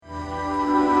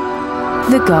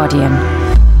The Guardian.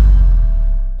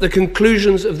 The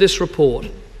conclusions of this report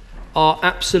are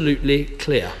absolutely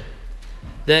clear.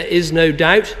 There is no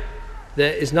doubt,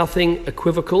 there is nothing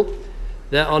equivocal,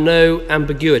 there are no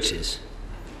ambiguities.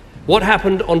 What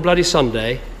happened on Bloody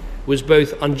Sunday was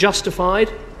both unjustified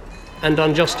and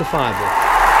unjustifiable.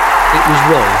 It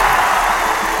was wrong.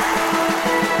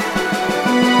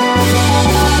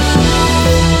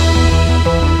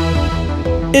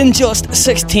 In just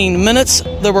 16 minutes,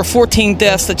 there were 14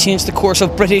 deaths that changed the course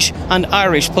of British and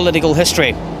Irish political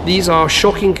history. These are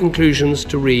shocking conclusions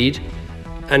to read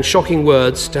and shocking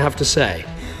words to have to say.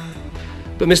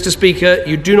 But, Mr. Speaker,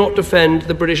 you do not defend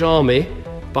the British Army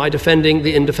by defending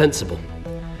the indefensible.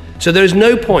 So there is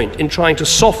no point in trying to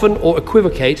soften or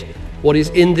equivocate what is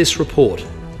in this report.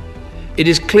 It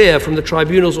is clear from the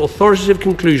Tribunal's authoritative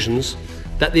conclusions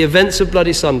that the events of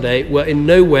Bloody Sunday were in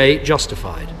no way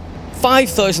justified.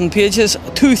 5,000 pages,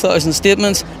 2,000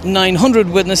 statements, 900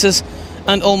 witnesses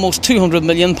and almost £200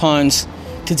 million.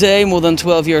 Today, more than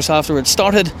 12 years after it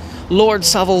started, Lord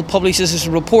Saville publishes his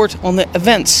report on the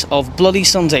events of Bloody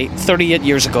Sunday 38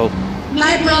 years ago.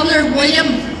 My brother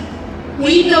William,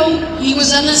 we know he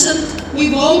was innocent.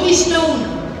 We've always known.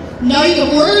 Now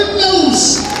the world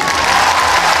knows.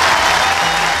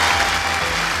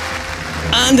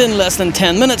 And in less than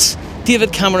 10 minutes,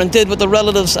 David Cameron did what the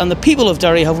relatives and the people of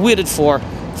Derry have waited for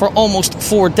almost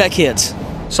 4 decades.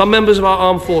 Some members of our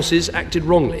armed forces acted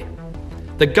wrongly.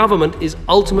 The government is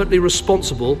ultimately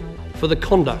responsible for the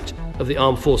conduct of the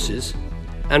armed forces,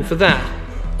 and for that,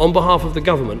 on behalf of the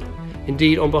government,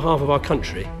 indeed on behalf of our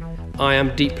country, I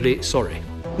am deeply sorry.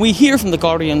 We hear from The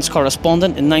Guardian's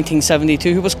correspondent in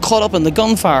 1972 who was caught up in the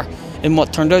gunfire in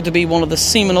what turned out to be one of the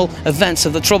seminal events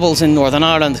of the Troubles in Northern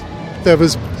Ireland. There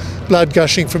was blood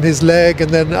gushing from his leg,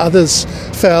 and then others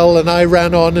fell, and I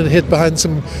ran on and hid behind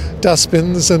some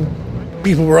dustbins, and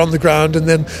people were on the ground, and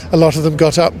then a lot of them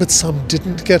got up, but some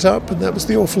didn't get up, and that was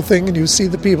the awful thing. And you see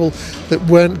the people that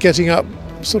weren't getting up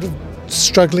sort of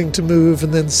struggling to move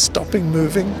and then stopping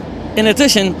moving. In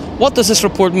addition, what does this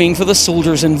report mean for the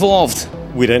soldiers involved?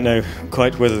 We don't know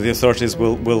quite whether the authorities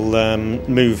will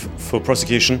move for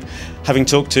prosecution. Having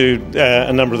talked to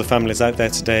a number of the families out there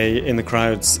today in the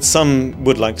crowds, some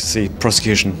would like to see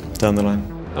prosecution down the line.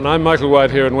 And I'm Michael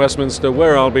White here in Westminster,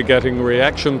 where I'll be getting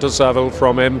reaction to Saville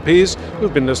from MPs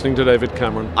who've been listening to David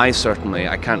Cameron. I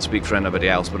can't speak for anybody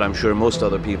else, but I'm sure most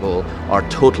other people are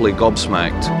totally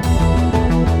gobsmacked.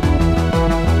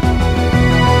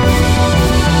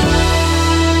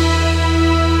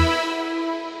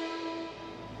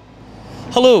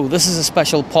 Hello, this is a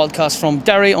special podcast from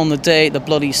Derry on the day the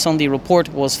Bloody Sunday report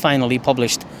was finally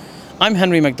published. I'm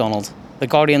Henry McDonald, The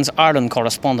Guardian's Ireland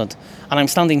correspondent, and I'm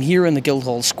standing here in the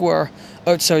Guildhall Square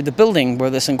outside the building where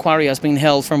this inquiry has been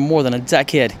held for more than a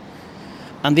decade.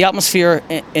 And the atmosphere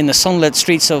in the sunlit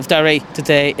streets of Derry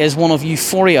today is one of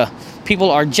euphoria.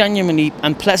 People are genuinely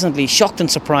and pleasantly shocked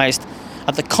and surprised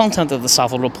at the content of the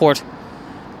Saville report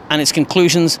and its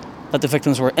conclusions that the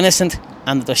victims were innocent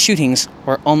and that the shootings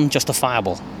were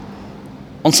unjustifiable.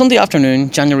 On Sunday afternoon,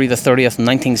 January the 30th,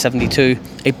 1972,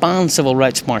 a banned civil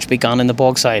rights march began in the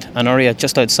Bogside, an area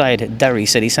just outside Derry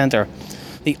city centre.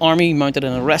 The army mounted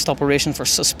an arrest operation for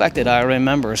suspected IRA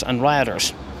members and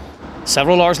rioters.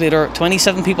 Several hours later,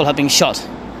 27 people had been shot.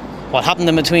 What happened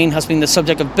in between has been the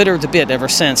subject of bitter debate ever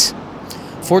since.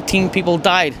 14 people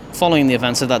died following the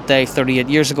events of that day 38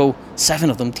 years ago, 7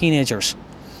 of them teenagers.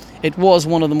 It was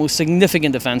one of the most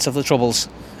significant events of the Troubles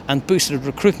and boosted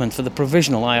recruitment for the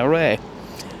Provisional IRA.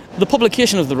 The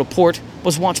publication of the report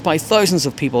was watched by thousands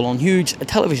of people on huge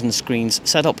television screens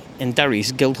set up in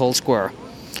Derry's Guildhall Square.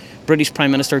 British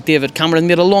Prime Minister David Cameron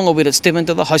made a long-awaited statement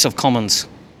to the House of Commons.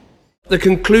 The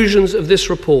conclusions of this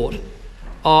report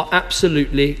are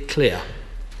absolutely clear.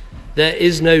 There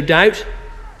is no doubt,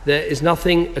 there is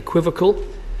nothing equivocal,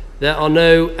 there are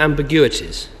no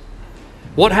ambiguities.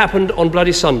 What happened on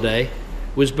Bloody Sunday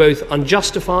was both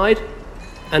unjustified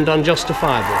and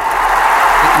unjustifiable.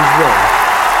 It was wrong.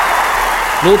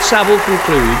 Lord Saville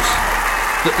concludes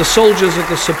that the soldiers of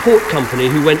the support company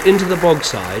who went into the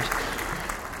Bogside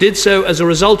did so as a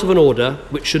result of an order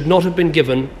which should not have been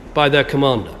given by their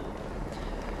commander.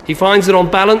 He finds that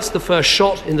on balance the first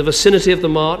shot in the vicinity of the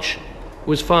march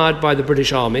was fired by the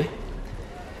British Army.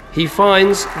 He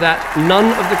finds that none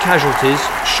of the casualties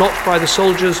shot by the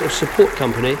soldiers of support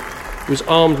company was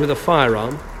armed with a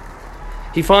firearm.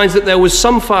 He finds that there was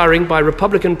some firing by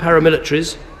Republican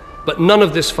paramilitaries, but none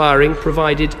of this firing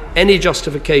provided any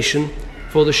justification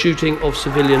for the shooting of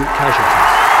civilian casualties.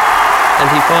 And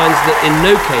he finds that in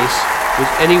no case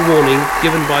was any warning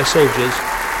given by soldiers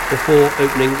before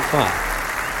opening fire.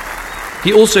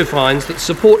 He also finds that the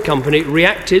support company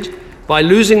reacted by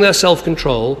losing their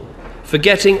self-control,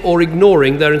 forgetting or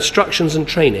ignoring their instructions and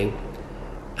training,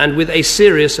 and with a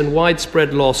serious and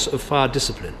widespread loss of fire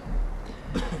discipline.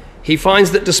 He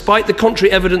finds that despite the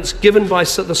contrary evidence given by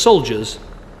the soldiers,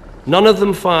 none of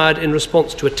them fired in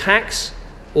response to attacks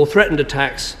or threatened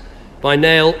attacks by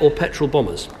nail or petrol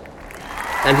bombers.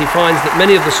 And he finds that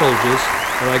many of the soldiers,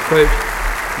 and I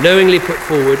quote, knowingly put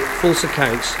forward false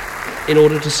accounts in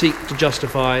order to seek to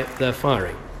justify their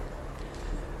firing.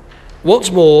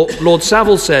 What's more, Lord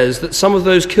Saville says that some of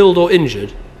those killed or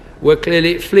injured were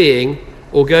clearly fleeing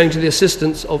or going to the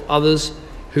assistance of others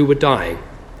who were dying.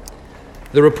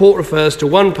 The report refers to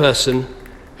one person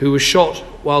who was shot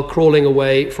while crawling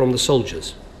away from the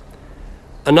soldiers.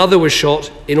 Another was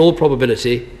shot, in all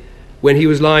probability, when he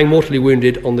was lying mortally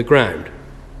wounded on the ground.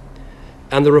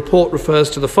 And the report refers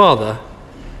to the father,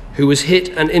 who was hit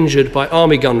and injured by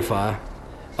army gunfire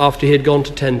after he had gone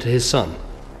to tend to his son.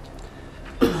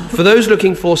 For those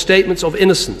looking for statements of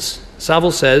innocence,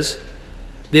 Saville says,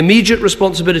 the immediate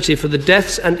responsibility for the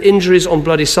deaths and injuries on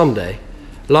Bloody Sunday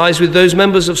lies with those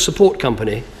members of support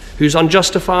company whose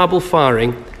unjustifiable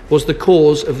firing was the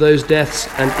cause of those deaths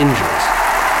and injuries.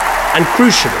 And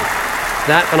crucially,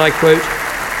 that, and I quote,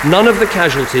 none of the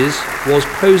casualties was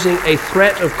posing a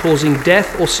threat of causing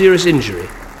death or serious injury,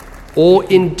 or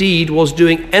indeed was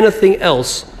doing anything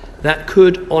else that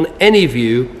could, on any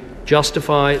view,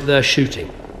 justify their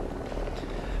shooting.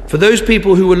 For those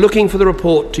people who were looking for the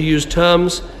report to use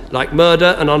terms like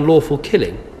murder and unlawful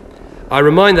killing, I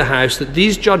remind the House that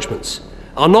these judgments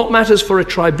are not matters for a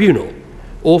tribunal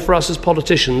or for us as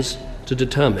politicians to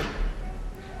determine.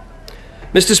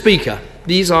 Mr. Speaker,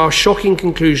 these are shocking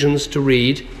conclusions to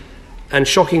read and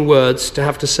shocking words to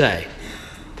have to say.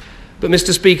 But,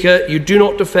 Mr. Speaker, you do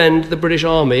not defend the British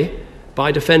Army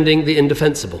by defending the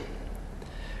indefensible.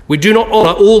 We do not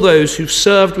honour all those who've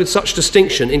served with such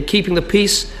distinction in keeping the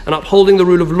peace and upholding the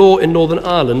rule of law in Northern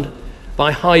Ireland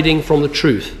by hiding from the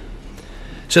truth.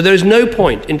 So there is no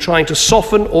point in trying to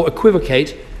soften or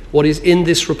equivocate what is in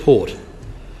this report.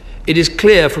 It is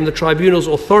clear from the Tribunal's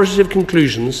authoritative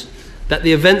conclusions that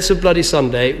the events of Bloody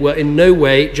Sunday were in no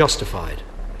way justified.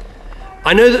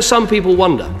 I know that some people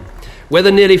wonder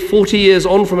whether nearly 40 years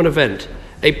on from an event,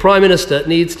 a Prime Minister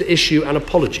needs to issue an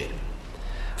apology.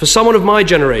 For someone of my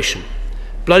generation,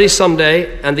 Bloody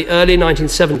Sunday and the early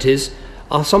 1970s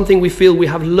are something we feel we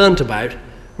have learnt about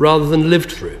rather than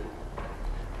lived through.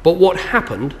 But what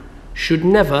happened should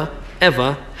never,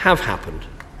 ever have happened.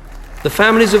 The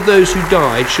families of those who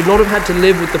died should not have had to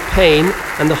live with the pain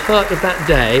and the hurt of that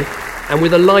day and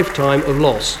with a lifetime of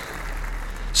loss.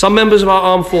 Some members of our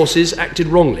armed forces acted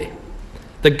wrongly.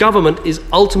 The government is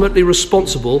ultimately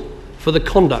responsible for the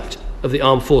conduct of the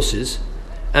armed forces,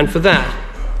 and for that,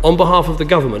 on behalf of the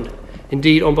government,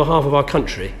 indeed on behalf of our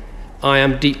country, I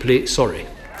am deeply sorry.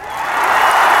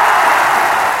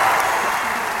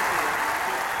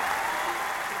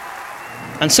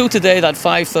 And so today that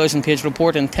 5,000-page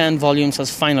report in 10 volumes has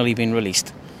finally been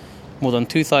released. More than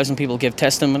 2,000 people gave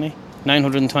testimony,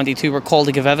 922 were called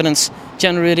to give evidence,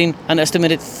 generating an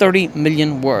estimated 30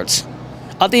 million words.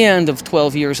 At the end of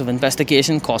 12 years of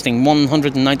investigation costing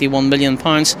 £191 million,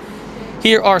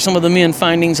 here are some of the main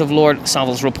findings of Lord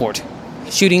Saville's report.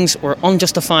 Shootings were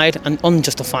unjustified and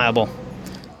unjustifiable.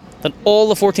 That all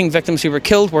the 14 victims who were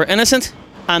killed were innocent,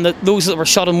 and that those that were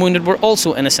shot and wounded were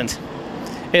also innocent.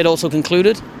 It also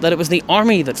concluded that it was the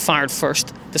army that fired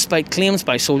first, despite claims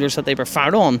by soldiers that they were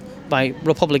fired on by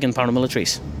Republican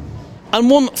paramilitaries. And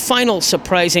one final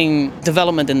surprising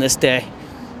development in this day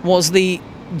was the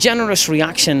generous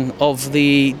reaction of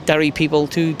the Derry people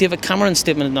to David Cameron's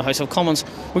statement in the House of Commons,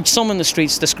 which some in the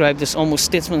streets described as almost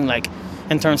statesmanlike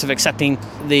in terms of accepting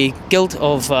the guilt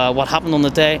of what happened on the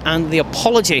day and the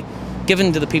apology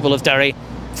given to the people of Derry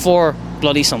for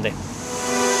Bloody Sunday.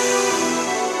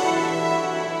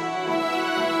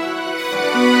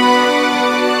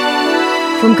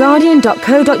 From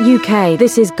Guardian.co.uk,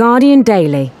 this is Guardian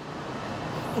Daily.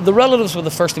 The relatives were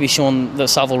the first to be shown the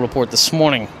Saville report this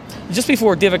morning. Just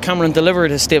before David Cameron delivered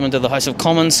his statement to the House of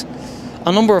Commons,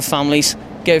 a number of families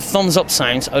gave thumbs-up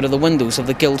signs out of the windows of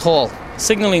the Guildhall,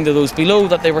 signalling to those below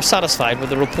that they were satisfied with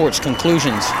the report's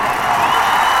conclusions.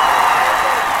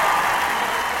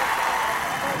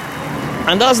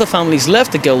 And as the families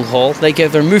left the Guildhall, they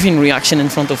gave their moving reaction in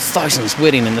front of thousands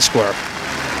waiting in the square.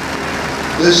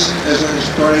 This is a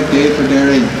historic day for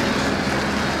Derry.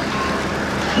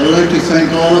 I would like to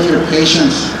thank all of your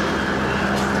patience,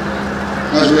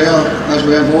 as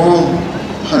we have all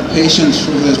had patience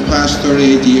over this past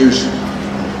 38 years.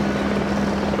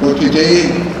 But today,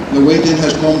 the waiting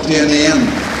has come to an end.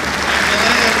 I'm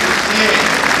delighted to say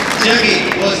Jackie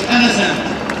was innocent.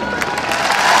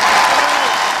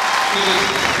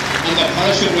 And the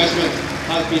parish of Westmeath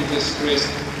has been disgraced.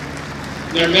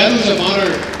 Their medals of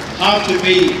honour have to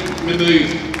be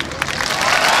removed.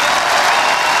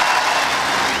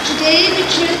 Today the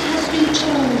truth has been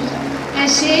told. I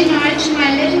say now to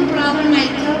my little brother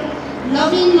Michael,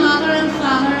 loving mother and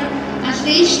father, at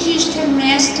least you can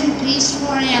rest in peace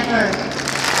forever.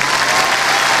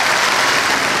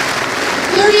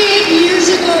 38 years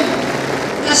ago,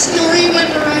 a story went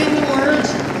around the world,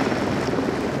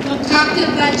 concocted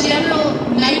by General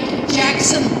Mike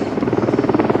Jackson.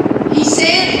 He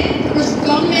said there was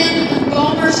gunmen and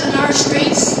bombers in our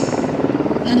streets,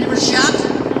 and they were shot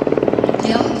and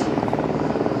killed.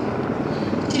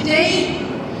 Today,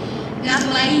 that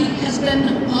lie has been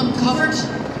uncovered.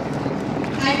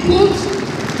 I quote,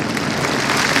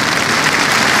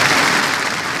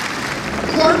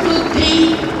 Corporal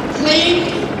P claimed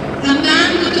a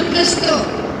man with a pistol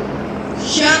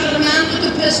shot at a man with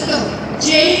a pistol,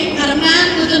 J at a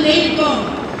man with a nail bomb,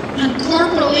 and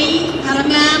Corporal E at a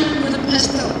man with a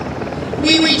pistol.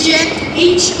 We reject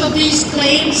each of these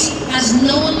claims as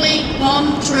knowingly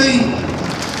untrue.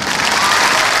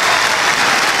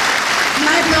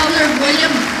 My brother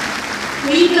William,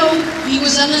 we know he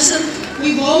was innocent.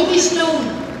 We've always known.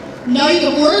 Now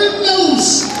the world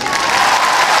knows.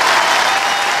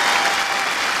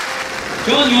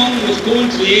 John Young was going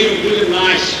to the aid of William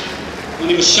Nash when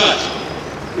he was shot.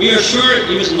 We are sure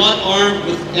he was not armed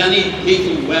with any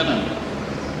lethal weapon.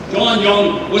 John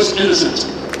Young was innocent.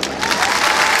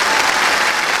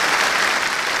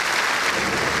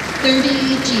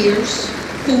 38 years,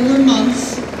 4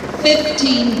 months,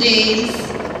 15 days,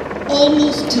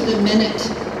 almost to the minute.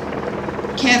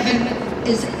 Kevin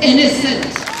is innocent.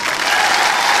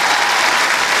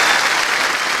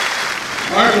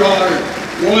 Our brother,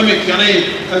 Roy McKinney,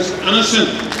 is innocent.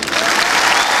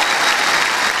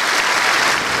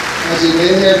 As he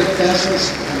lay there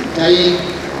defenseless and dying,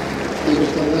 he was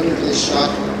deliberately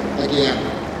shot again.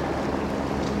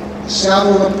 The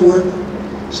Saville report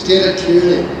stated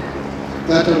clearly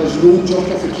that there was no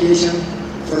justification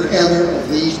for either of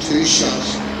these two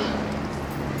shots.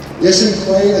 This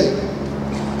inquiry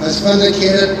has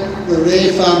vindicated the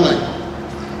Ray family,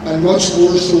 and much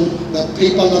more so the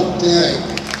people of Derry.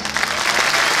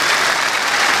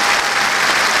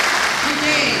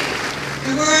 Today,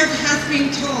 the word has been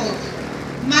told.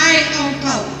 My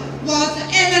uncle was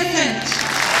innocent.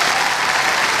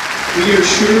 We are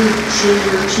sure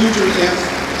Soldier F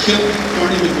killed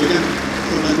Barney McGuigan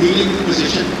from a kneeling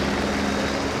position.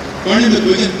 Barney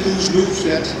McGuigan posed no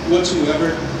threat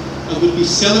whatsoever and will be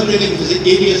celebrating his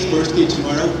 80th birthday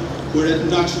tomorrow were it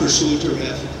not for Soldier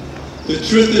F. The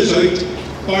truth is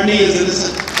out. Barney is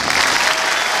innocent.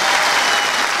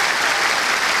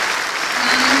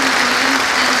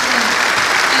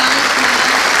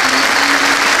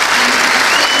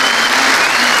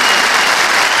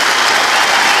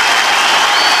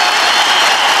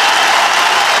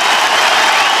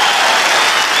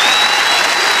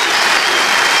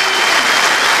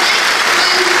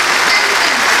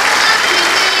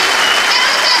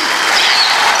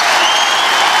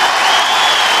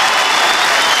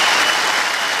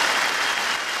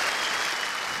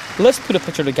 Let's put a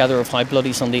picture together of how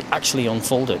Bloody Sunday actually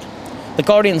unfolded. The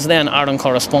Guardian's then Ireland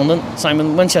correspondent,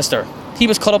 Simon Winchester, he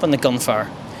was caught up in the gunfire.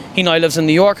 He now lives in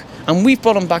New York, and we've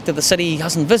brought him back to the city he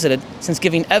hasn't visited since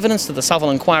giving evidence to the Saville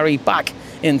inquiry back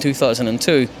in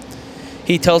 2002.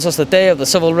 He tells us the day of the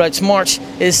Civil Rights March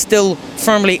is still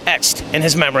firmly etched in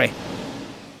his memory.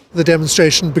 The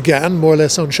demonstration began more or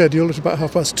less on schedule at about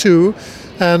 2:30,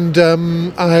 and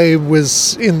I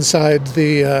was inside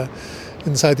the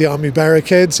army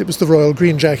barricades. It was the Royal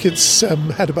Green Jackets,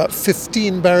 had about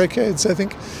 15 barricades, I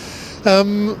think.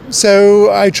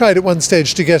 So I tried at one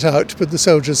stage to get out, but the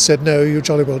soldiers said, no, you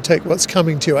jolly well take what's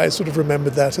coming to you. I sort of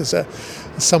remembered that as a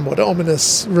somewhat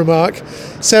ominous remark.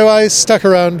 So I stuck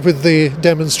around with the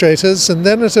demonstrators, and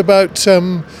then at about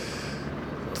 5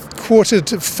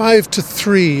 to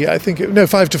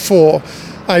 4,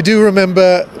 I do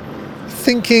remember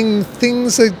thinking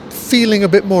things are feeling a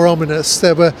bit more ominous.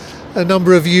 There were a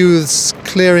number of youths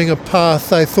clearing a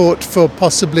path, I thought, for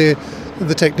possibly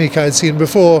the technique I'd seen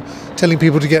before, telling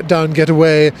people to get down, get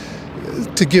away,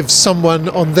 to give someone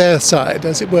on their side,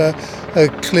 as it were, a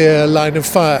clear line of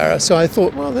fire. So I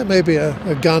thought, well, there may be a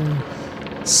gun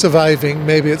surviving.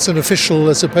 Maybe it's an official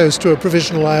as opposed to a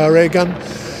provisional IRA gun.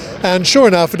 And sure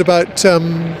enough, at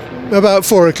about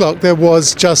 4 o'clock, there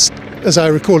was just, as I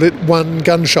recall it, one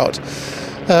gunshot.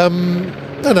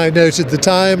 And I noted the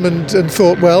time and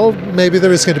thought, well, maybe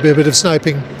there is going to be a bit of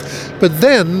sniping. But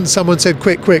then someone said,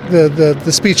 quick,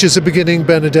 the speeches are beginning.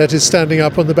 Bernadette is standing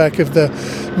up on the back of the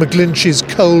McGlinchey's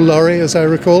coal lorry, as I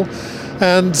recall.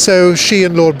 And so she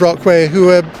and Lord Brockway, who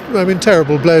were,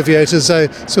 terrible bloviators,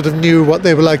 I sort of knew what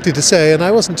they were likely to say, and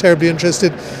I wasn't terribly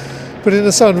interested. But in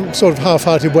a sort of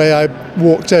half-hearted way, I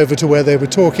walked over to where they were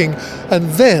talking, and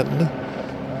then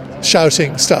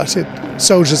shouting started.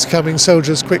 Soldiers coming,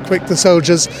 soldiers, quick, the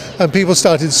soldiers. And people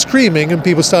started screaming and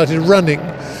people started running.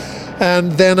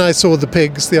 And then I saw the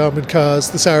pigs, the armoured cars,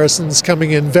 the Saracens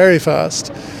coming in very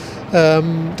fast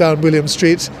down William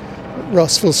Street,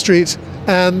 Rossville Street,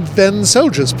 and then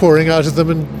soldiers pouring out of them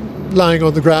and lying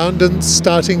on the ground and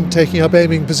taking up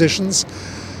aiming positions.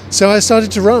 So I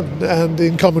started to run, and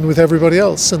in common with everybody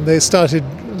else, and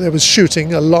there was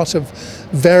shooting, a lot of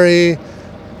very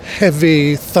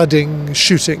heavy thudding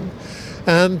shooting,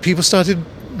 and people started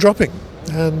dropping,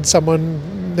 and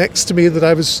someone next to me that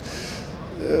I was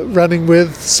running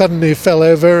with suddenly fell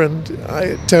over, and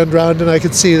I turned around and I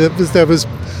could see that there was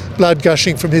blood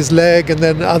gushing from his leg, and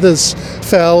then others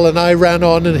fell, and I ran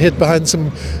on and hid behind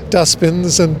some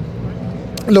dustbins and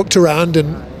looked around,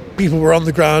 and people were on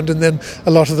the ground, and then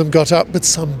a lot of them got up, but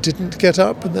some didn't get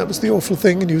up, and that was the awful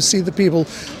thing. And you see the people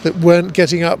that weren't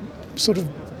getting up sort of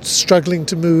struggling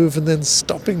to move and then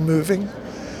stopping moving.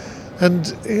 And,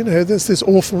 there's this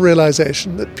awful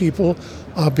realization that people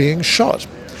are being shot.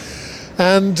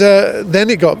 And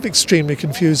then it got extremely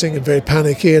confusing and very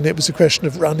panicky, and it was a question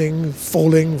of running,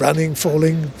 falling,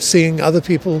 seeing other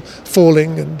people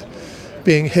falling and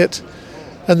being hit.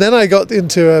 And then I got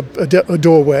into a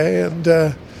doorway,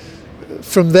 and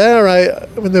from there,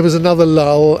 when there was another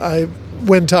lull, I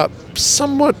went up,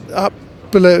 somewhat up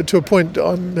below to a point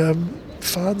on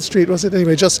Farn Street, was it?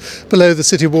 Anyway, just below the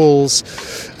city walls.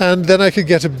 And then I could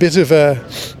get a bit of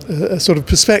a sort of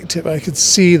perspective. I could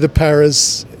see the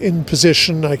paras in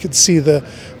position. I could see the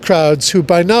crowds who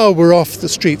by now were off the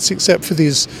streets, except for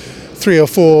these 3 or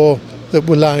 4 that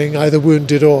were lying either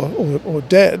wounded or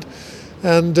dead.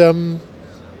 And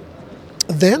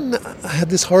then I had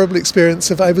this horrible experience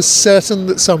of, I was certain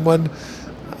that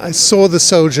I saw the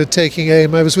soldier taking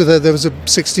aim. I was with there was a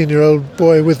 16-year-old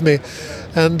boy with me,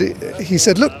 and he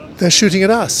said, look, they're shooting at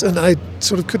us. And I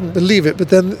sort of couldn't believe it, but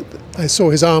then I saw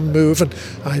his arm move and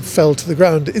I fell to the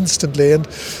ground instantly. And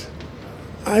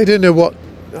I don't know what,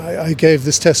 I gave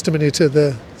this testimony to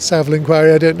the Saville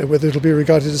inquiry. I don't know whether it'll be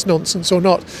regarded as nonsense or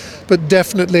not, but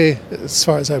definitely, as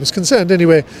far as I was concerned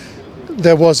anyway,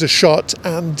 there was a shot,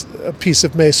 and a piece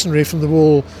of masonry from the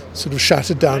wall sort of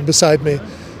shattered down beside me.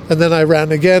 And then I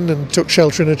ran again and took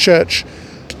shelter in a church,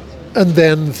 and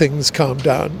then things calmed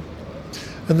down.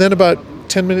 And then about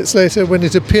 10 minutes later, when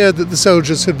it appeared that the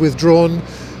soldiers had withdrawn,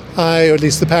 or at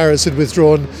least the paras had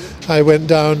withdrawn, I went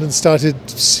down and started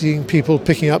seeing people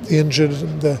picking up the injured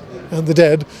and the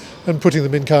dead and putting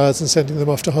them in cars and sending them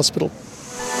off to hospital.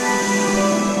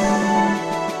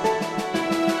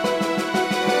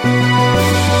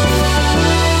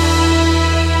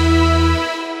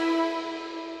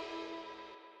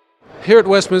 Here at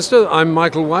Westminster, I'm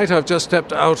Michael White. I've just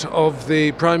stepped out of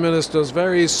the Prime Minister's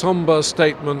very sombre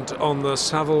statement on the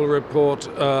Saville report,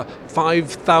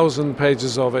 5,000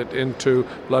 pages of it into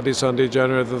Bloody Sunday,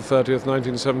 January the 30th,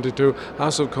 1972.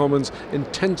 House of Commons,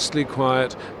 intensely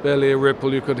quiet, barely a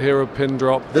ripple. You could hear a pin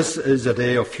drop. This is a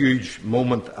day of huge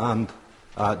moment and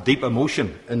deep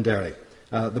emotion in Derry.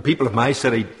 The people of my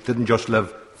city didn't just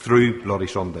live through Bloody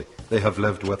Sunday. They have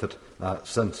lived with it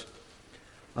since.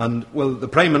 And will the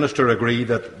Prime Minister agree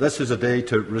that this is a day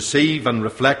to receive and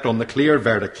reflect on the clear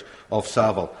verdicts of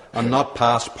Saville and not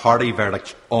pass party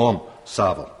verdicts on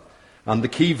Saville? And the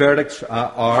key verdicts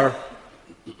are,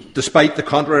 despite the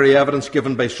contrary evidence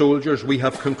given by soldiers, we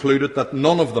have concluded that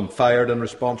none of them fired in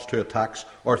response to attacks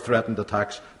or threatened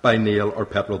attacks by nail or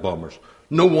petrol bombers.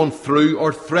 No one threw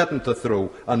or threatened to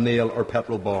throw a nail or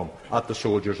petrol bomb at the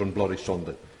soldiers on Bloody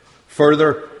Sunday.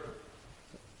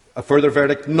 A further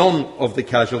verdict, none of the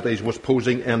casualties was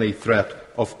posing any threat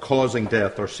of causing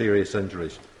death or serious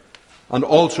injuries. And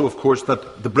also, of course,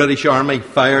 that the British Army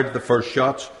fired the first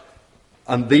shots,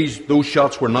 and those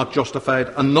shots were not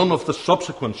justified, and none of the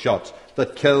subsequent shots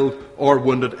that killed or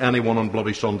wounded anyone on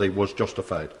Bloody Sunday was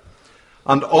justified.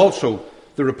 And also,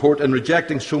 the report, in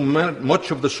rejecting so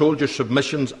much of the soldiers'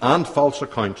 submissions and false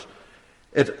accounts,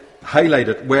 it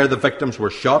highlighted where the victims were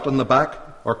shot in the back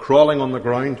or crawling on the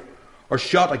ground, or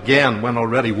shot again when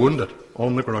already wounded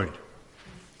on the ground.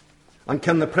 And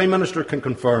can the Prime Minister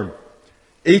confirm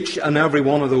each and every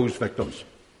one of those victims?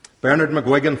 Bernard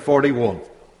McGuigan, 41.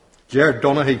 Gerard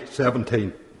Donaghy,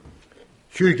 17.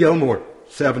 Hugh Gilmore,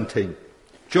 17.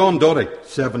 John Doty,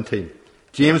 17.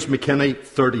 James McKinney,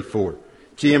 34.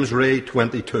 James Ray,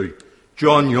 22.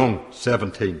 John Young,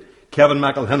 17. Kevin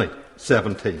McElhinney,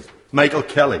 17. Michael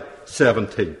Kelly,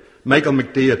 17. Michael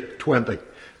McDaid, 20.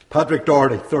 Patrick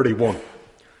Doherty, 31.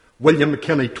 William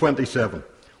McKinney, 27.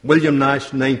 William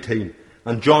Nash, 19.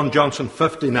 And John Johnson,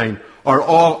 59, are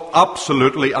all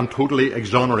absolutely and totally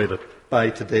exonerated by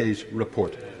today's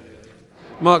report.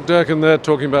 Mark Durkan there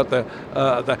talking about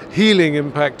the healing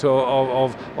impact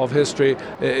of history.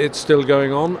 It's still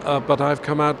going on, but I've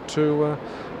come out to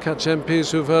catch MPs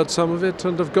who've heard some of it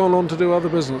and have gone on to do other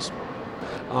business.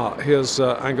 Here's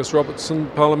Angus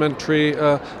Robertson, parliamentary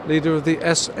leader of the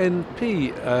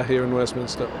SNP here in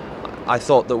Westminster. I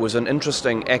thought there was an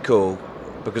interesting echo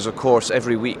because, of course,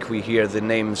 every week we hear the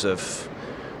names of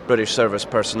British service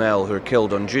personnel who are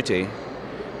killed on duty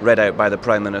read out by the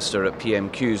Prime Minister at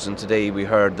PMQs, and today we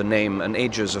heard the name and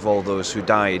ages of all those who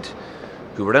died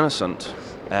who were innocent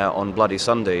on Bloody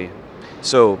Sunday.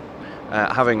 So,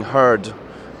 having heard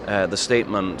the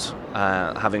statement,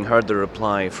 having heard the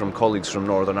reply from colleagues from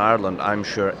Northern Ireland, I'm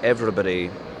sure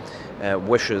everybody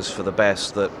wishes for the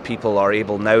best that people are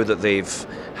able, now that they've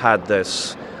had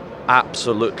this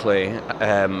absolutely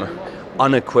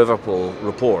unequivocal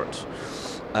report,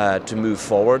 to move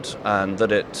forward, and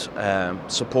that it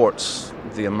supports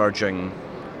the emerging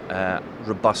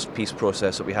robust peace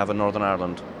process that we have in Northern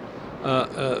Ireland.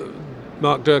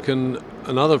 Mark Durkan,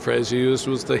 another phrase he used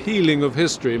was the healing of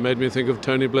history. Made me think of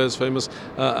Tony Blair's famous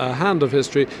hand of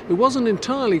history. It wasn't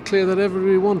entirely clear that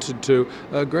everybody wanted to.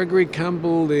 Gregory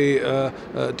Campbell, the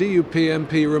DUP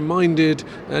MP, reminded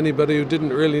anybody who didn't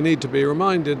really need to be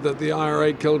reminded that the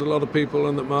IRA killed a lot of people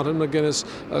and that Martin McGuinness,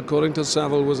 according to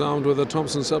Saville, was armed with a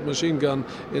Thompson submachine gun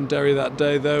in Derry that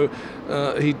day, though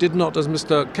he did not, as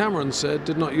Mr Cameron said,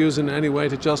 did not use in any way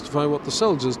to justify what the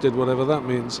soldiers did, whatever that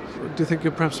means. Do you think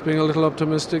you're perhaps being a little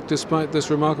optimistic despite this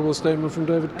remarkable statement from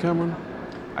David Cameron?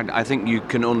 I think you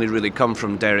can only really come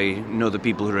from Derry, know the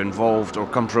people who are involved, or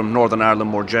come from Northern Ireland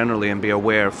more generally and be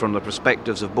aware from the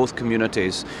perspectives of both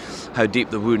communities how deep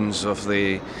the wounds of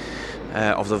the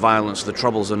violence, the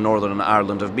troubles in Northern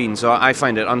Ireland have been. So I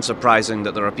find it unsurprising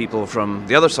that there are people from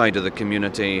the other side of the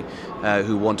community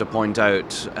who want to point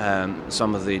out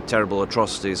some of the terrible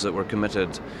atrocities that were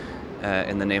committed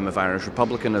in the name of Irish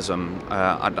republicanism.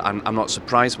 I'm not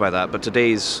surprised by that, but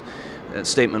today's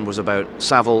statement was about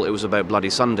Saville, it was about Bloody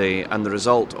Sunday, and the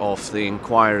result of the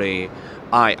inquiry,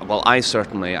 I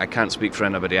can't speak for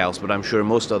anybody else, but I'm sure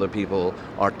most other people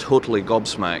are totally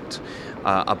gobsmacked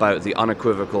about the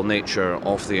unequivocal nature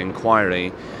of the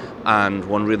inquiry, and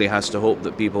one really has to hope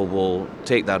that people will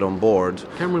take that on board.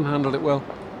 Cameron handled it well.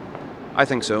 I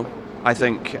think so. I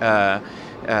think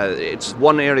it's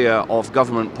one area of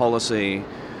government policy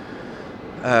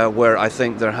where I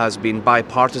think there has been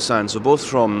bipartisan, so both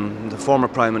from the former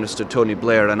Prime Minister Tony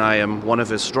Blair, and I am one of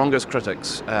his strongest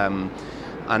critics, and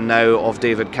now of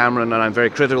David Cameron, and I'm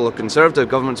very critical of Conservative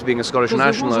governments being a Scottish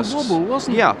nationalist. There was a wobble,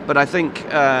 wasn't Yeah, but I think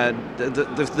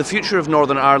the future of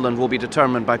Northern Ireland will be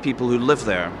determined by people who live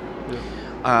there.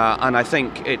 Yeah. And I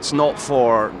think it's not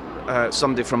for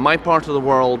somebody from my part of the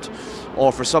world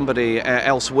or for somebody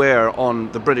elsewhere on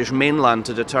the British mainland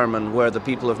to determine where the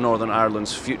people of Northern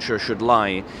Ireland's future should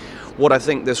lie. What I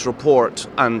think this report,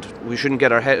 and we shouldn't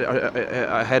get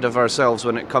ahead of ourselves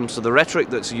when it comes to the rhetoric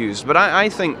that's used, but I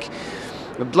think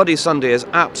Bloody Sunday is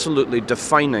absolutely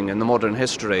defining in the modern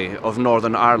history of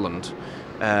Northern Ireland,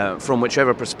 from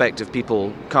whichever perspective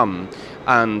people come.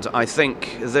 And I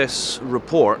think this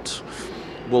report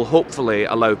will hopefully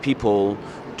allow people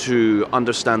to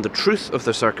understand the truth of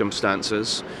the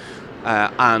circumstances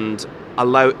and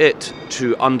allow it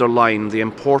to underline the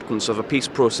importance of a peace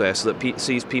process that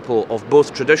sees people of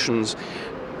both traditions,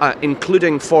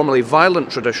 including formerly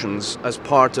violent traditions, as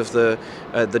part of the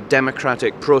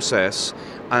democratic process.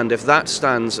 And if that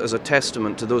stands as a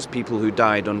testament to those people who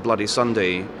died on Bloody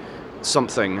Sunday,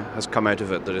 something has come out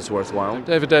of it that is worthwhile.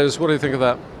 David Davis, what do you think of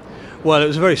that? Well, it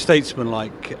was a very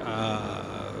statesmanlike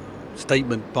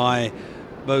statement by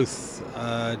both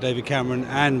David Cameron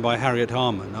and by Harriet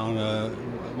Harman on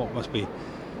what must be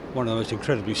one of the most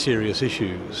incredibly serious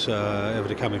issues ever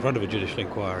to come in front of a judicial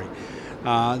inquiry.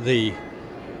 The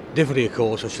difficulty, of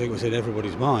course, which I think was in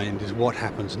everybody's mind, is what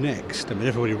happens next. I mean,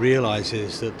 everybody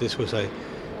realises that this was a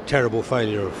terrible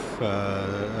failure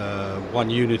of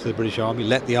one unit of the British Army.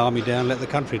 Let the army down, let the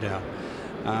country down.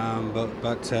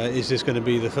 But is this going to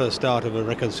be the first start of a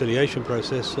reconciliation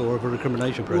process or of a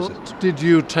recrimination process? What did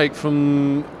you take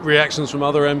from reactions from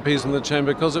other MPs in the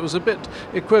chamber? Because it was a bit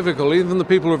equivocal. Even the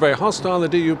people who were very hostile, the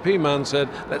DUP man said,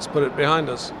 let's put it behind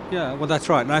us. Yeah, well, that's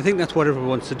right. And I think that's what everyone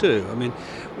wants to do. I mean,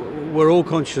 we're all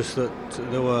conscious that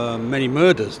there were many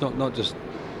murders, not just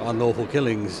unlawful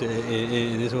killings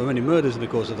in this. There were many murders in the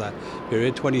course of that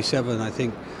period. 27, I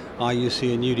think,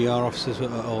 IUC and UDR officers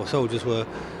or soldiers were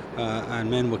and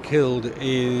men were killed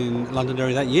in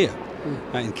Londonderry that year,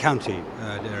 in County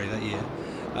Derry that year.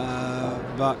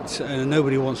 But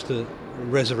nobody wants to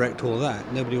resurrect all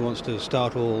that. Nobody wants to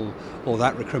start all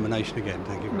that recrimination again.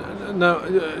 Thank you. Now,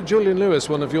 Julian Lewis,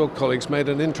 one of your colleagues, made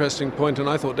an interesting point, and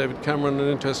I thought David Cameron an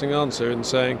interesting answer in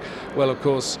saying, well, of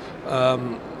course,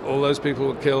 all those people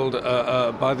were killed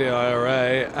by the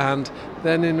IRA, and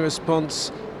then in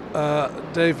response,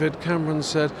 David Cameron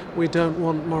said, we don't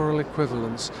want moral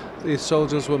equivalence. These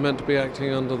soldiers were meant to be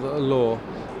acting under the law.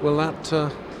 Will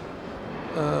that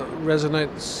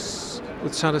resonate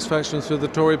with satisfaction through the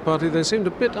Tory party? They seemed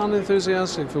a bit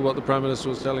unenthusiastic for what the Prime Minister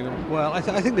was telling them. Well, I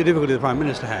think the difficulty the Prime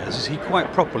Minister has is he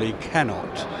quite properly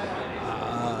cannot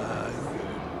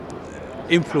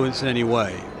influence in any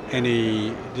way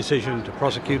any decision to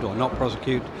prosecute or not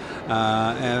prosecute,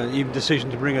 even decision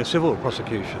to bring a civil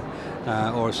prosecution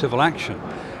or a civil action.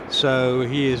 So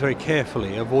he is very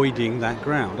carefully avoiding that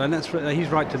ground, and he's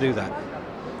right to do that.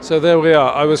 So there we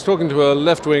are. I was talking to a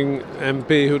left-wing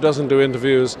MP who doesn't do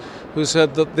interviews, who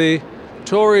said that the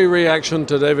Tory reaction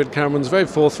to David Cameron's very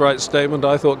forthright statement,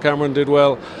 I thought Cameron did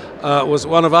well, was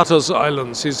one of utter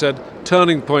silence. He said,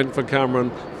 turning point for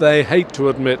Cameron, they hate to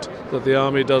admit that the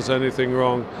army does anything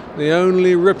wrong. The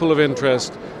only ripple of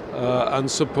interest and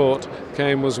support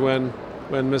was when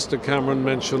Mr. Cameron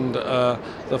mentioned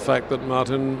the fact that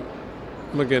Martin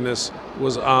McGuinness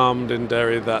was armed in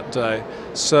Derry that day.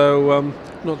 So,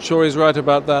 not sure he's right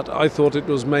about that. I thought it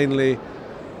was mainly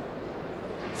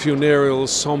funereal,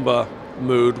 sombre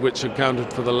mood which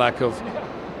accounted for the lack of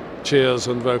cheers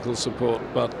and vocal support.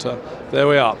 But there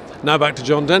we are. Now back to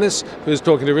John Dennis, who's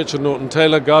talking to Richard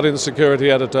Norton-Taylor, Guardian security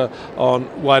editor,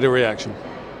 on wider reaction.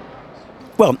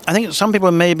 Well, I think some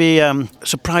people may be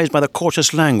surprised by the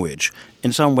cautious language,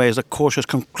 in some ways the cautious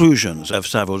conclusions of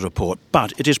Saville's report,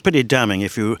 but it is pretty damning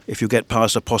if you get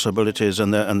past the possibilities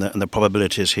and the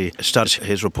probabilities he starts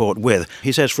his report with.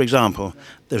 He says, for example,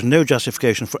 there's no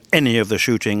justification for any of the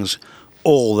shootings.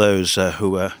 All those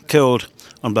who were killed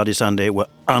on Bloody Sunday were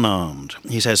unarmed.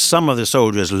 He says some of the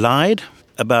soldiers lied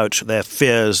about their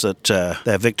fears that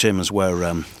their victims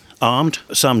were armed.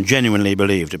 Some genuinely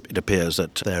believed, it appears,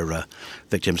 that their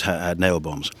victims had nail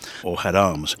bombs or had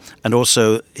arms. And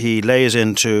also he lays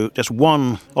into just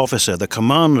one officer, the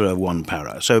commander of one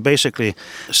para. So basically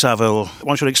Saville,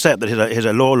 one should accept that he's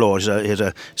a law lord, he's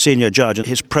a senior judge, and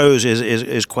his prose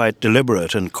is quite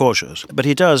deliberate and cautious. But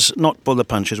he does not pull the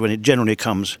punches when it generally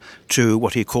comes to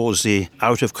what he calls the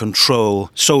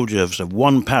out-of-control soldiers of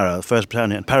one para, 1st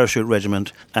Battalion Parachute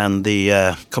Regiment, and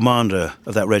the commander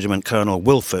of that regiment, Colonel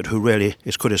Wilford, who really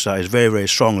is criticised very, very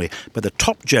strongly by the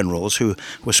top generals who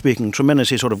were speaking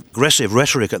tremendously sort of aggressive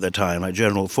rhetoric at the time, like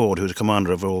General Ford, who was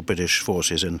commander of all British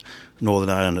forces in Northern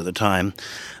Ireland at the time,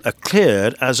 are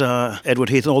cleared, as are Edward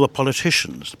Heath and all the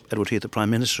politicians. Edward Heath, the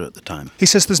Prime Minister at the time. He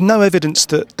says there's no evidence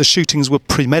that the shootings were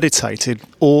premeditated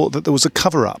or that there was a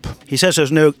cover-up. He says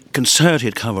there's no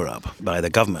concerted cover-up by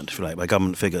the government, if you like, by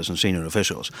government figures and senior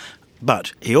officials.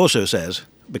 But he also says,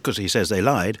 because he says they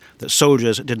lied, that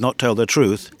soldiers did not tell the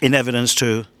truth in evidence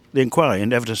to the inquiry,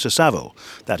 in evidence to Saville.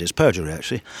 That is perjury,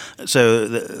 actually. So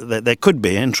they could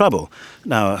be in trouble.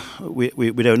 Now, we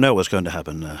don't know what's going to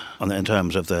happen in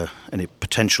terms of any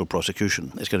potential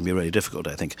prosecution. It's going to be really difficult,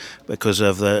 I think, because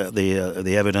of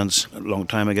the evidence. A long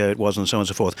time ago it was, and so on and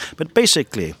so forth. But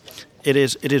basically, it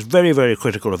is very, very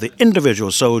critical of the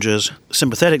individual soldiers,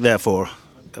 sympathetic, therefore,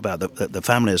 about the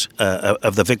families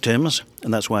of the victims,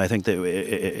 and that's why I think that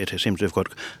it seems to have got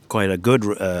quite a good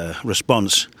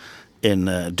response in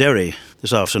Derry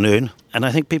this afternoon. And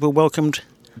I think people welcomed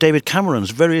David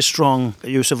Cameron's very strong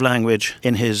use of language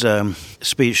in his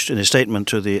speech, in his statement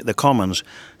to the Commons,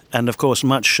 and of course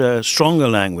much stronger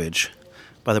language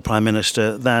by the Prime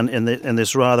Minister than in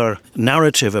this rather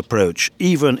narrative approach,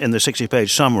 even in the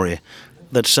 60-page summary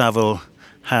that Saville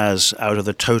has out of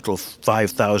the total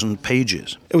 5,000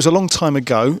 pages. It was a long time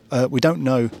ago. We don't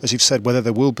know, as you've said, whether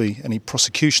there will be any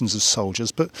prosecutions of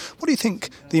soldiers, but what do you think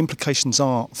the implications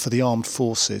are for the armed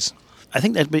forces? I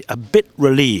think they'd be a bit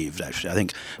relieved, actually. I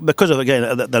think because of,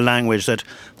 again, the language that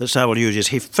Saville uses,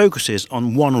 he focuses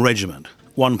on one regiment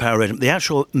one-power regiment. The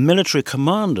actual military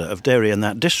commander of Derry in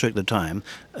that district at the time,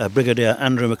 Brigadier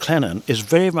Andrew McLennan, is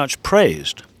very much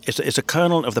praised. It's a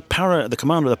colonel of the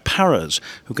commander of the Paras,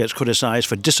 who gets criticised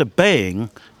for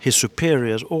disobeying his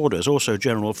superior's orders. Also,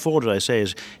 General Ford, as I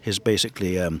say, is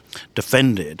basically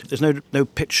defended. There's no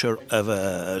picture of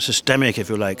a systemic, if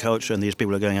you like, culture, and these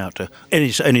people are going out to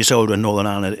any soldier in Northern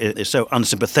Ireland is so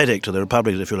unsympathetic to the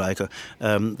Republicans, if you like,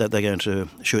 that they're going to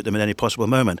shoot them at any possible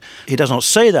moment. He does not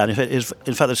say that.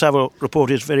 In fact, the Saville report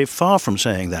is very far from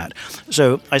saying that.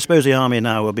 So I suppose the army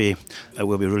now will be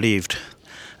relieved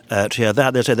to hear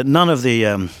that. They say that none of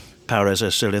the Paras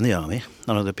are still in the army.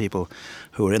 None of the people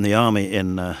who were in the army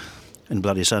in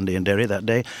Bloody Sunday in Derry that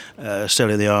day are still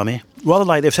in the army. Rather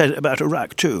like they've said about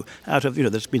Iraq too.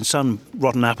 There's been some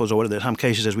rotten apples or whatever. Some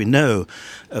cases, as we know,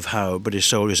 of how British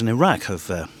soldiers in Iraq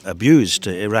have abused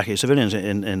Iraqi civilians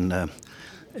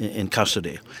in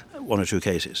custody. One or two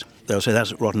cases. They'll say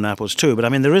that's rotten apples too. But I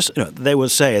mean, there is. They will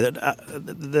say that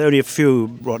there are only a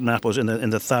few rotten apples in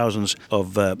the thousands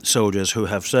of soldiers who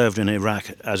have served in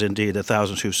Iraq, as indeed the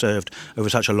thousands who served over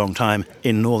such a long time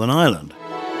in Northern Ireland.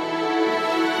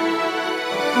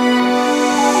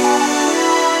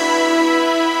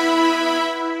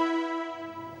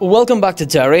 Welcome back to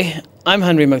Derry. I'm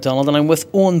Henry McDonald, and I'm with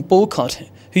Owen Bowcutt,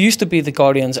 who used to be the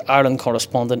Guardian's Ireland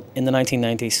correspondent in the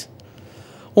 1990s.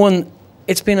 Owen,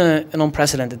 it's been an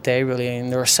unprecedented day, really,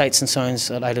 and there are sights and sounds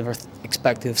that I'd never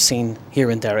expect to have seen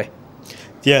here in Derry.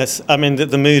 Yes, I mean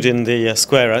the mood in the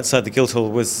square outside the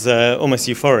Guildhall was almost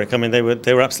euphoric. I mean they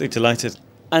were absolutely delighted.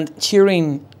 And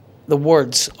cheering the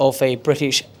words of a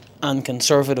British and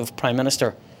Conservative Prime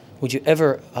Minister, would you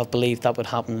ever have believed that would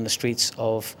happen in the streets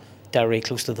of Derry,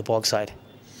 close to the Bogside?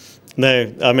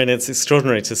 No, I mean it's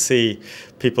extraordinary to see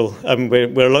people.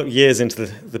 We're a lot of years into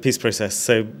the peace process,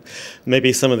 so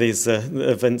maybe some of these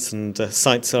events and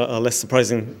sights are less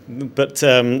surprising, but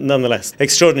nonetheless,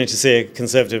 extraordinary to see a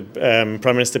Conservative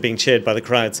Prime Minister being cheered by the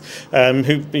crowds,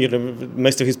 who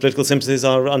most of whose political sympathies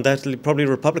are undoubtedly probably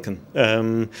Republican,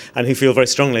 and who feel very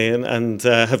strongly and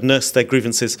have nursed their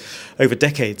grievances over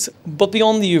decades. But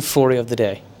beyond the euphoria of the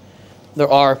day,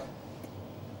 there are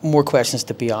more questions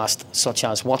to be asked, such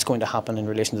as what's going to happen in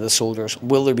relation to the soldiers.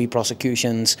 Will there be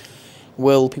prosecutions?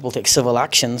 Will people take civil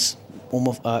actions,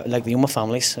 like the Umma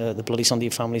families, the Bloody Sunday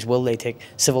families? Will they take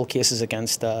civil cases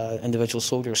against individual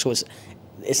soldiers? So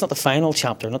it's not the final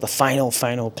chapter, not the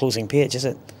final closing page, is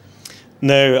it?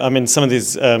 No, I mean some of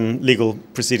these legal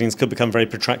proceedings could become very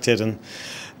protracted, and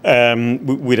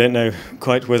we don't know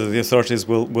quite whether the authorities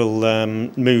will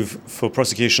move for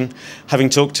prosecution. Having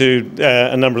talked to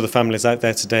a number of the families out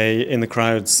there today in the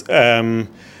crowds,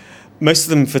 most of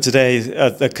them for today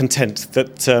are content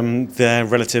that their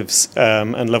relatives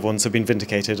and loved ones have been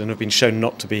vindicated and have been shown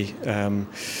not to be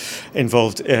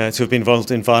involved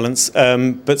in violence.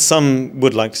 But some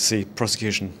would like to see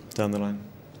prosecution down the line.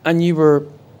 And you were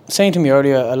saying to me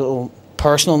earlier a little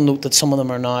personal note that some of them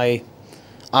are now,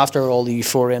 after all the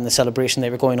euphoria and the celebration, they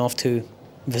were going off to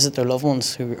visit their loved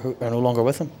ones who are no longer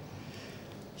with them.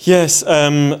 Yes,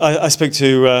 I spoke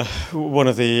to one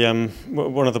of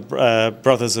the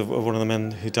brothers of one of the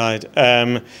men who died,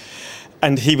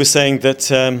 and he was saying that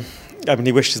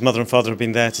he wished his mother and father had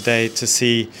been there today to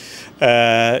see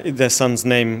their son's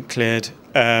name cleared.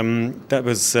 That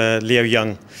was Leo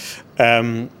Young.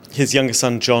 His younger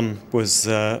son, John, was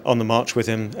on the march with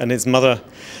him, and his mother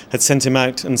had sent him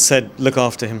out and said, look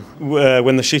after him.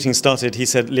 When the shooting started,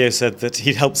 Leo said that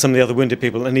he'd helped some of the other wounded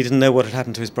people, and he didn't know what had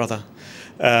happened to his brother.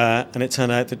 And it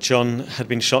turned out that John had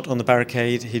been shot on the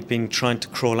barricade. He'd been trying to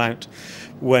crawl out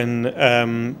when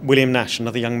William Nash,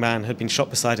 another young man, had been shot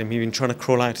beside him. He'd been trying to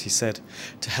crawl out, he said,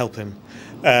 to help him.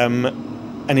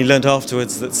 And he learned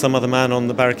afterwards that some other man on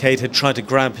the barricade had tried to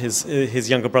grab his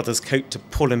younger brother's coat to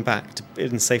pull him back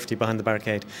in safety behind the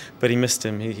barricade, but he missed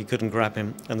him. He couldn't grab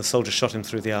him, and the soldier shot him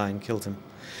through the eye and killed him.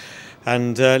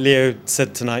 And Leo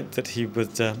said tonight that he'd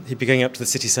be going up to the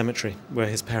city cemetery where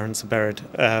his parents are buried,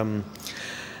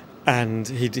 and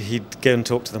he'd go and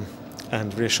talk to them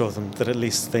and reassure them that at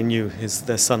least they knew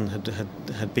their son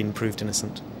had been proved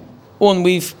innocent. Owen,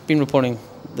 we've been reporting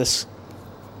this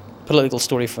political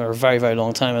story for a very, very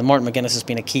long time, and Martin McGuinness has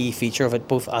been a key feature of it,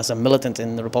 both as a militant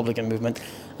in the Republican movement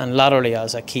and latterly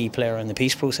as a key player in the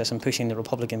peace process and pushing the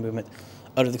Republican movement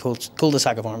out of the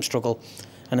cul-de-sac of armed struggle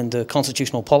and into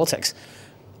constitutional politics.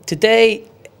 Today,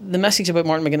 the message about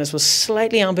Martin McGuinness was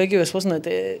slightly ambiguous, wasn't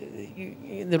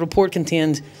it? The report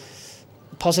contained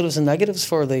positives and negatives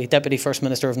for the Deputy First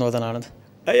Minister of Northern Ireland.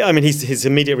 I mean, his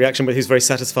immediate reaction, but he was very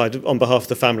satisfied on behalf of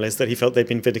the families that he felt they'd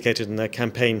been vindicated and their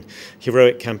campaign,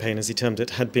 heroic campaign as he termed it,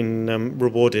 had been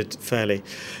rewarded fairly.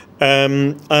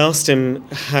 I asked him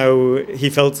how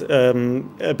he felt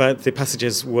about the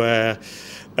passages where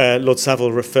Lord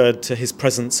Saville referred to his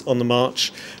presence on the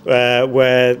march,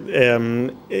 where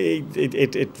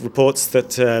it reports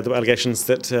that there were allegations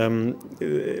that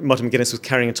Martin McGuinness was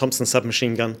carrying a Thompson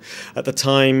submachine gun. At the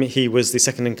time, he was the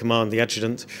second in command, the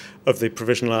adjutant of the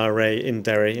Provisional IRA in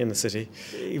Derry, in the city.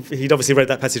 He'd obviously read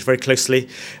that passage very closely.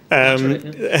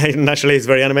 Naturally, he's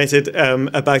very animated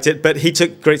about it, but he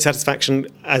took great satisfaction,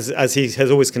 as he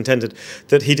has always contended,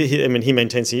 that he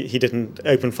maintains he didn't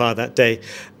open fire that day,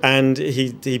 and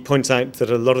he points out that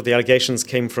a lot of the allegations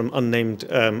came from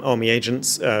unnamed army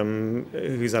agents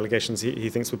whose allegations he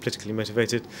thinks were politically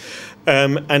motivated.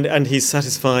 And he's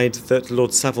satisfied that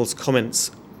Lord Saville's comments,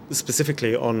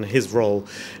 specifically on his role,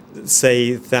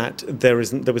 say that there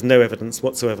was no evidence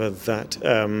whatsoever that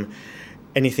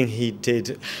anything he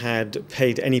did had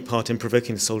played any part in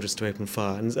provoking the soldiers to open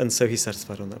fire. And so he's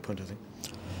satisfied on that point, I think.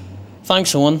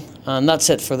 Thanks, Owen. And that's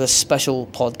it for this special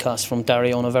podcast from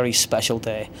Derry on a very special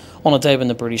day, on a day when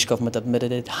the British government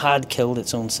admitted it had killed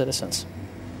its own citizens.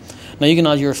 Now, you can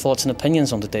add your thoughts and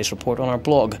opinions on today's report on our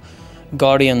blog,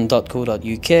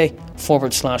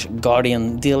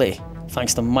 guardian.co.uk/Guardian Daily.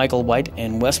 Thanks to Michael White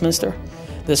in Westminster.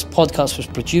 This podcast was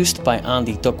produced by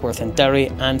Andy Duckworth in Derry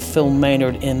and Phil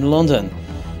Maynard in London.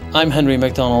 I'm Henry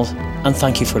McDonald, and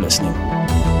thank you for listening.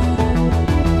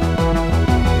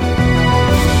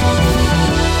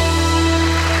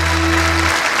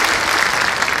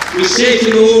 We say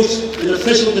to those in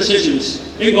official positions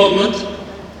in government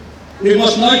who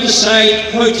must now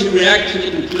decide how to react to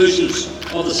the conclusions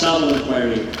of the Saville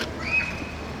inquiry.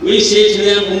 We say to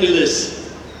them only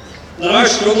this, that our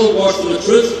struggle was for the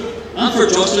truth and for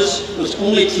justice which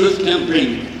only truth can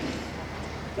bring.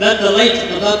 Let the light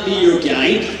of that be your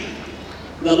guide,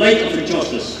 the light of the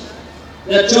justice.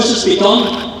 Let justice be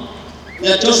done,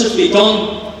 let justice be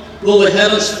done, though the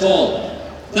heavens fall.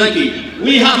 Thank you.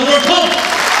 We have overcome!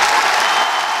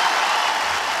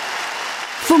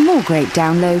 For more great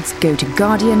downloads, go to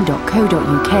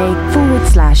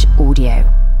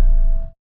guardian.co.uk/audio.